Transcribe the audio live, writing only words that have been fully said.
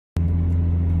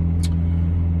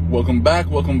Welcome back.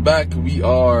 We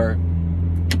are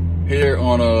here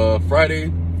on a Friday,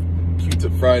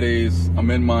 Q-Tip Fridays. I'm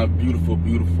in my beautiful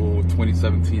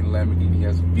 2017 Lamborghini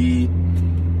SV.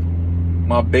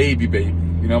 My baby. You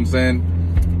know what I'm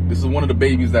saying? This is one of the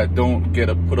babies that don't get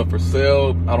put up for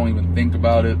sale. I don't even think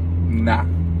about it. Nah.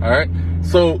 All right.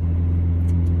 So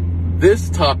this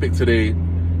topic today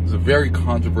is a very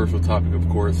controversial topic, of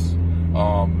course.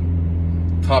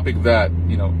 Topic that,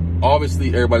 obviously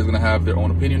everybody's going to have their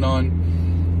own opinion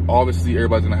on. Obviously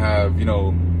everybody's going to have,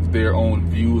 their own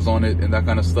views on it and that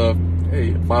kind of stuff.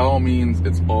 Hey, by all means,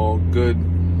 it's all good.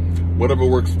 Whatever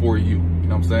works for you. You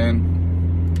know what I'm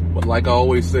saying? But like I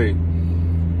always say,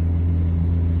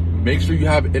 make sure you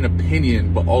have an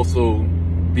opinion, but also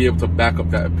be able to back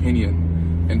up that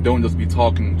opinion and don't just be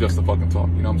talking just to fucking talk.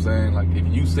 You know what I'm saying? Like, if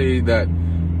you say that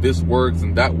this works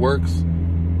and that works,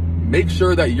 make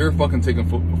sure that you're fucking taking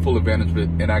full advantage of it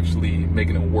and actually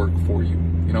making it work for you.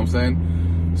 You know what I'm saying?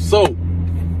 So,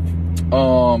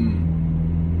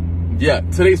 yeah,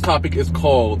 today's topic is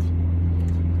called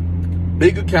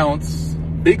big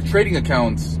trading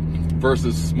accounts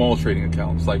versus small trading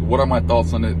accounts. Like, what are my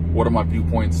thoughts on it? What are my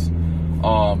viewpoints?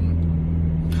 How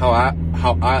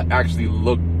I actually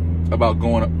look about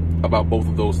both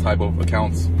of those type of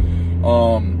accounts.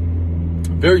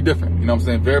 Very different, you know what I'm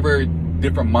saying? Very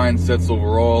different mindsets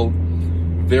overall,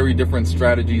 very different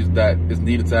strategies that is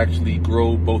needed to actually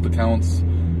grow both accounts.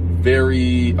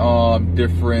 Very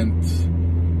different,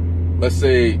 let's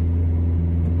say,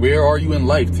 where are you in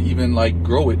life to even like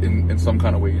grow it in some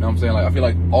kind of way, you know what I'm saying? Like, I feel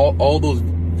like all those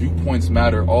viewpoints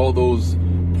matter, all those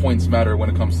points matter when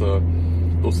it comes to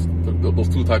those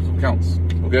two types of accounts.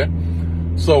 Okay,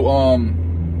 so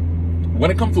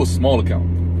when it comes to a small account,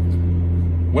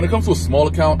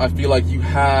 I feel like you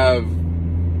have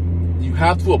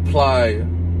to apply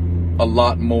a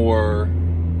lot more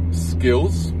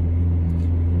skills.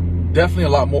 Definitely a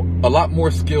lot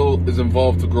more skill is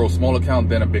involved to grow a small account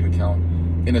than a big account,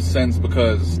 in a sense,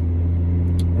 because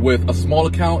with a small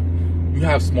account, you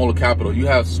have smaller capital, you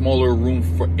have smaller room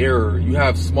for error, you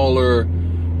have smaller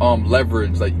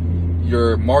leverage, like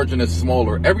your margin is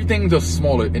smaller, everything's just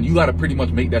smaller, and you got to pretty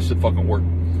much make that shit fucking work.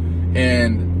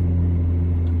 And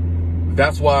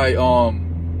that's why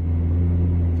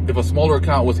if a smaller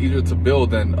account was easier to build,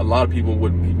 then a lot of people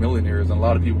would be millionaires and a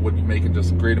lot of people would be making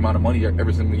just a great amount of money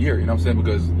every single year, you know what I'm saying?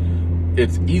 Because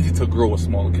it's easy to grow a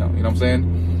small account, you know what I'm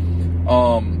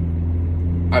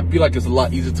saying? I feel like it's a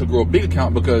lot easier to grow a big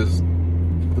account because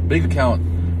the big account,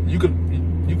 you could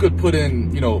put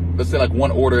in, let's say like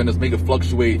one order and just make it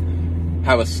fluctuate,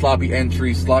 have a sloppy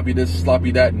entry, sloppy this,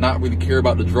 sloppy that, not really care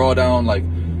about the drawdown. Like,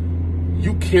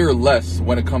 you care less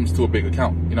when it comes to a big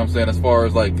account, you know what I'm saying? As far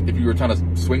as like, if you were trying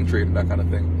to swing trade and that kind of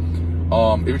thing.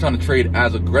 If you're trying to trade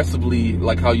as aggressively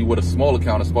like how you would a small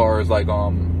account, as far as like,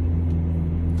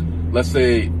 let's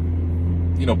say,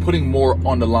 putting more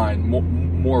on the line,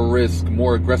 more risk,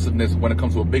 more aggressiveness when it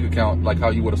comes to a big account, like how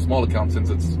you would a small account,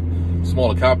 since it's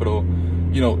smaller capital,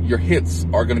 your hits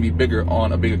are going to be bigger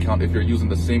on a big account if you're using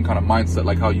the same kind of mindset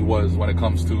like how you was when it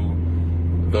comes to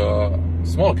the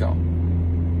small account.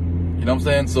 You know what I'm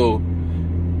saying? So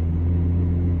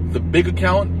the big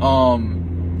account,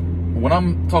 when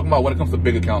I'm talking about when it comes to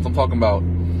big accounts, I'm talking about,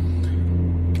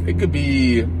 it could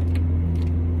be,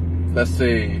 let's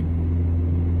say,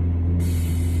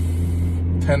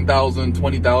 10,000,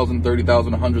 20,000,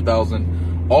 30,000,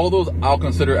 100,000. All those I'll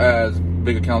consider as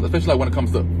big accounts, especially like when it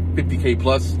comes to 50K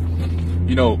plus.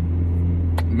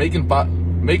 Making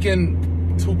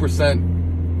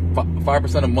 2%,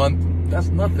 5% a month, that's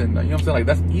nothing. You know what I'm saying? Like,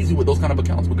 that's easy with those kind of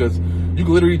accounts, because you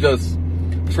can literally just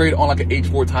trade on like an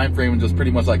H4 time frame and just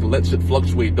pretty much like let shit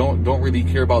fluctuate. Don't really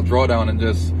care about drawdown, and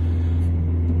just,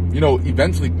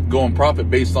 eventually go and profit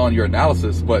based on your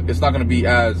analysis. But it's not going to be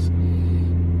as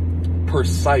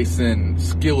precise and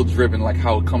skill driven like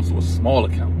how it comes to a small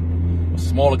account. A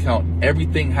small account,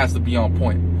 everything has to be on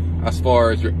point. As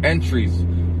far as your entries,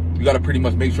 you got to pretty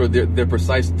much make sure they're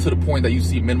precise to the point that you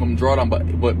see minimum drawdown, but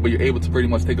you're able to pretty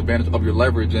much take advantage of your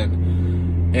leverage and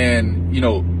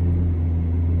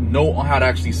know how to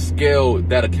actually scale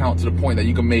that account to the point that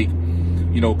you can make,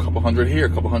 a couple hundred here, a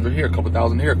couple hundred here, a couple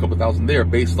thousand here, a couple thousand there,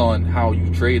 based on how you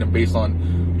trade and based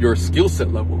on your skill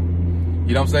set level.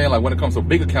 You know what I'm saying? Like, when it comes to a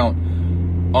big account,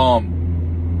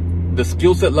 the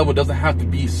skill set level doesn't have to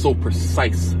be so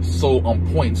precise, so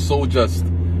on point, so just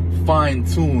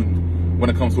fine-tuned when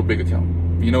it comes to a big account.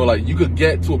 Like, you could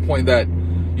get to a point that,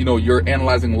 you're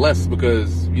analyzing less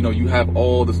because, you have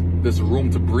all this room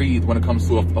to breathe when it comes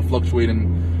to a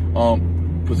fluctuating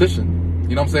position.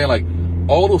 You know what I'm saying? Like,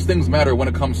 all those things matter when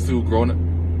it comes to growing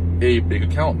a big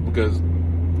account, because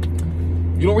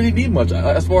You don't really need much.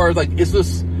 As far as like, it's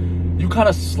just, you kind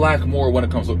of slack more when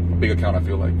it comes to a big account, I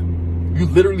feel like. You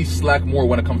literally slack more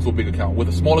when it comes to a big account. With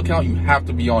a small account, you have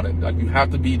to be on it. Like, you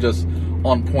have to be just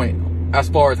on point as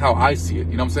far as how I see it.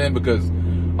 You know what I'm saying? Because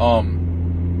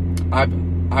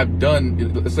I've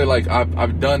done, let's say like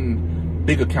I've done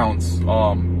big accounts.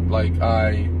 Like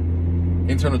I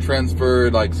internal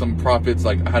transferred like some profits.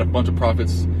 Like I had a bunch of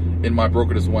profits in my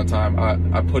broker this one time.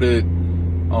 I put it,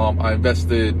 I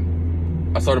invested,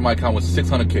 I started my account with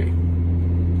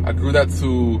 600K. I grew that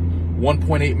to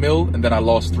 1.8 mil, and then I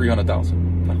lost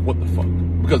 300,000. Like, what the fuck?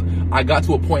 Because I got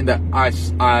to a point that I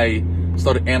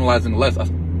started analyzing less. I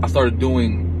started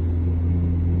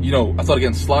doing, you know, I started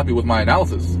getting sloppy with my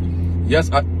analysis. Yes,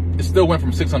 it still went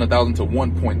from 600,000 to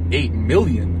 1.8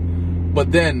 million,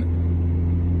 but then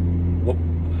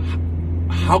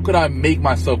how could I make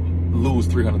myself lose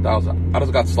 300,000? I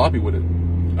just got sloppy with it.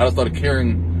 I just started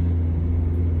caring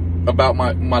about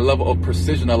my level of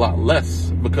precision a lot less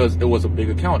because it was a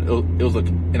big account. It was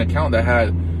an account that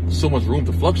had so much room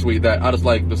to fluctuate that I just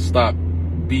like to stop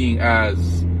being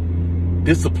as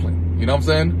disciplined. You know what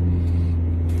I'm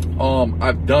saying?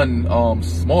 I've done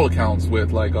small accounts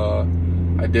with like I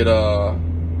did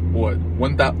what,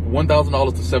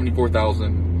 $1,000 to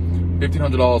 74,000,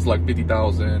 $1,500 to like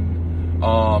 50,000.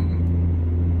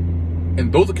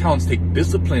 And those accounts take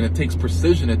discipline, it takes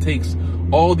precision, it takes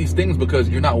all these things because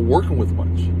you're not working with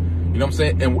much. You know what I'm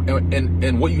saying?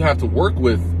 And what you have to work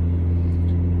with,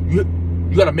 you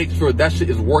got to make sure that shit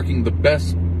is working the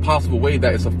best possible way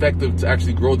that it's effective to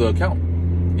actually grow the account.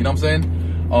 You know what I'm saying?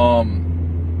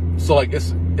 So like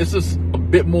it's just a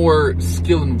bit more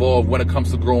skill involved when it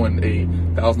comes to growing a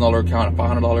 $1,000 account, a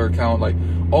 $500 account, like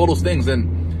all those things. And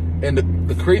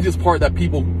the craziest part that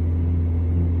people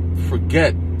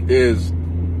forget is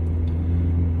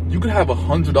you could have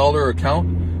 $100 account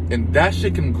and that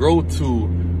shit can grow to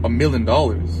 $1 million.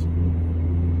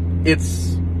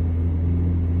 It's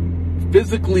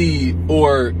physically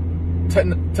or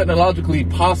technologically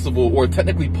possible or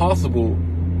technically possible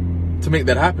to make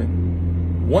that happen.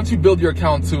 Once you build your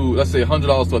account to, let's say, $100 to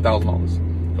 $1,000,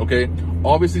 okay?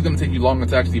 Obviously, it's going to take you longer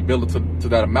to actually build it to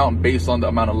that amount based on the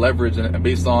amount of leverage and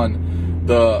based on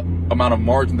the amount of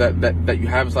margin that you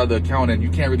have inside the account, and you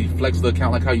can't really flex the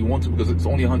account like how you want to because it's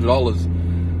only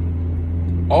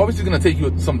 $100. Obviously, it's going to take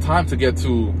you some time to get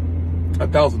to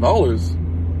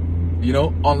 $1,000, you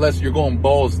know, unless you're going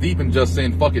balls deep and just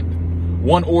saying, fuck it,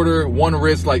 one order, one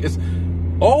risk. Like, it's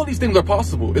all these things are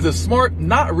possible. Is it smart?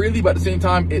 Not really, but at the same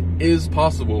time, it is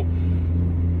possible.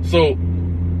 So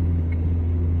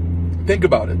think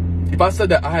about it. If I said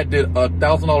that I did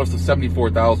 $1,000 to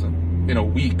 74,000 in a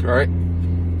week, right?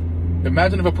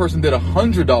 Imagine if a person did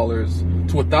 $100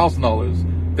 to $1,000,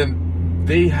 then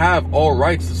they have all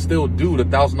rights to still do the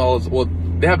 $1,000, or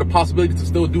they have the possibility to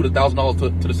still do the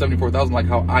 $1,000 to the 74,000, like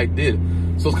how I did.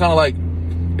 So it's kind of like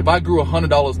if I grew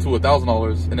 $100 to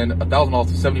 $1,000 and then $1,000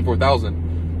 to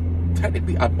 74,000,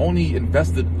 technically I've only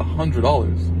invested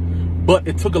 $100. But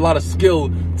it took a lot of skill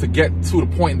to get to the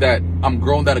point that I'm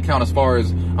growing that account, as far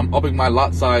as I'm upping my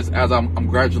lot size as I'm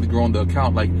gradually growing the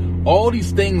account. Like, all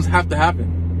these things have to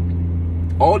happen.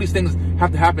 All these things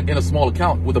have to happen in a small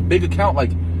account. With a big account,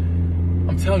 like,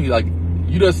 I'm telling you, like,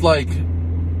 you just, like,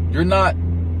 you're not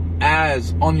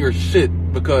as on your shit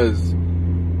because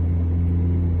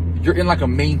you're in, like, a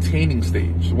maintaining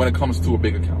stage when it comes to a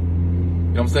big account. You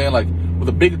know what I'm saying? Like, with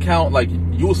a big account, like,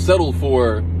 you'll settle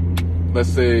for, let's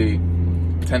say,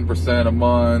 10% a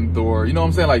month, or, you know what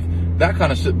I'm saying? Like, that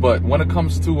kind of shit. But when it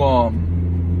comes to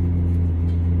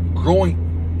growing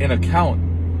an account,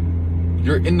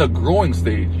 you're in the growing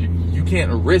stage. You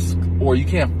can't risk, or you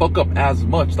can't fuck up as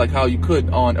much like how you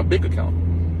could on a big account.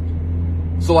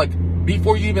 So like,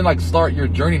 before you even like start your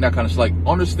journey, that kind of shit, like,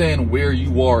 understand where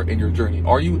you are in your journey.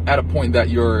 Are you at a point that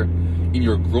you're in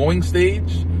your growing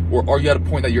stage, or are you at a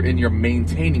point that you're in your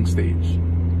maintaining stage?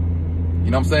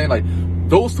 You know what I'm saying? Like,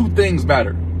 those two things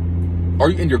matter. Are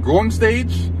you in your growing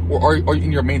stage, or are you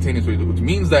in your maintaining stage? Which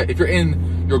means that if you're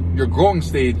in your growing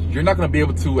stage, you're not going to be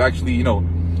able to actually, you know,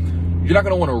 you're not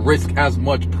going to want to risk as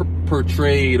much per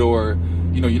trade, or,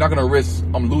 you know, you're not going to risk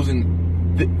losing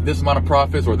this amount of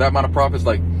profits or that amount of profits.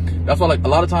 Like, that's why, like, a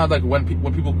lot of times, like, when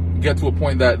people get to a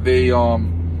point that they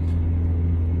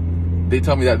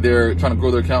tell me that they're trying to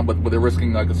grow their account, but they're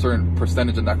risking like a certain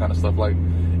percentage and that kind of stuff. Like,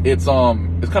 it's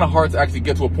kind of hard to actually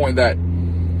get to a point that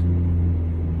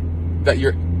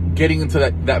you're getting into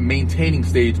that maintaining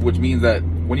stage, which means that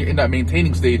when you're in that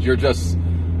maintaining stage, you're just,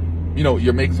 you know,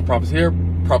 you're making some profits here,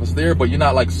 profits there, but you're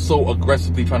not like so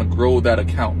aggressively trying to grow that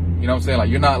account. You know what I'm saying? Like,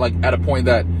 you're not like at a point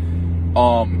that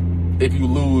if you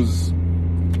lose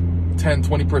 10,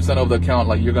 20% of the account,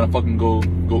 like you're gonna fucking go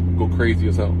crazy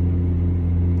as hell.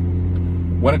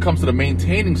 When it comes to the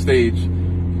maintaining stage,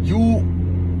 you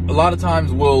a lot of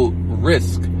times will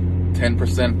risk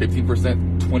 10%,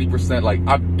 15%, 20%. Like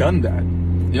I've done that. You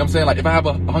know what I'm saying? Like if I have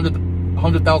a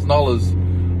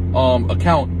 $100,000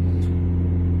 account,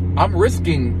 I'm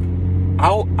risking.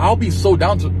 I'll be so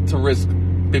down to risk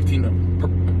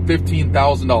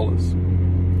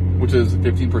 $15,000, which is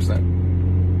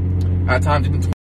 15%. At times even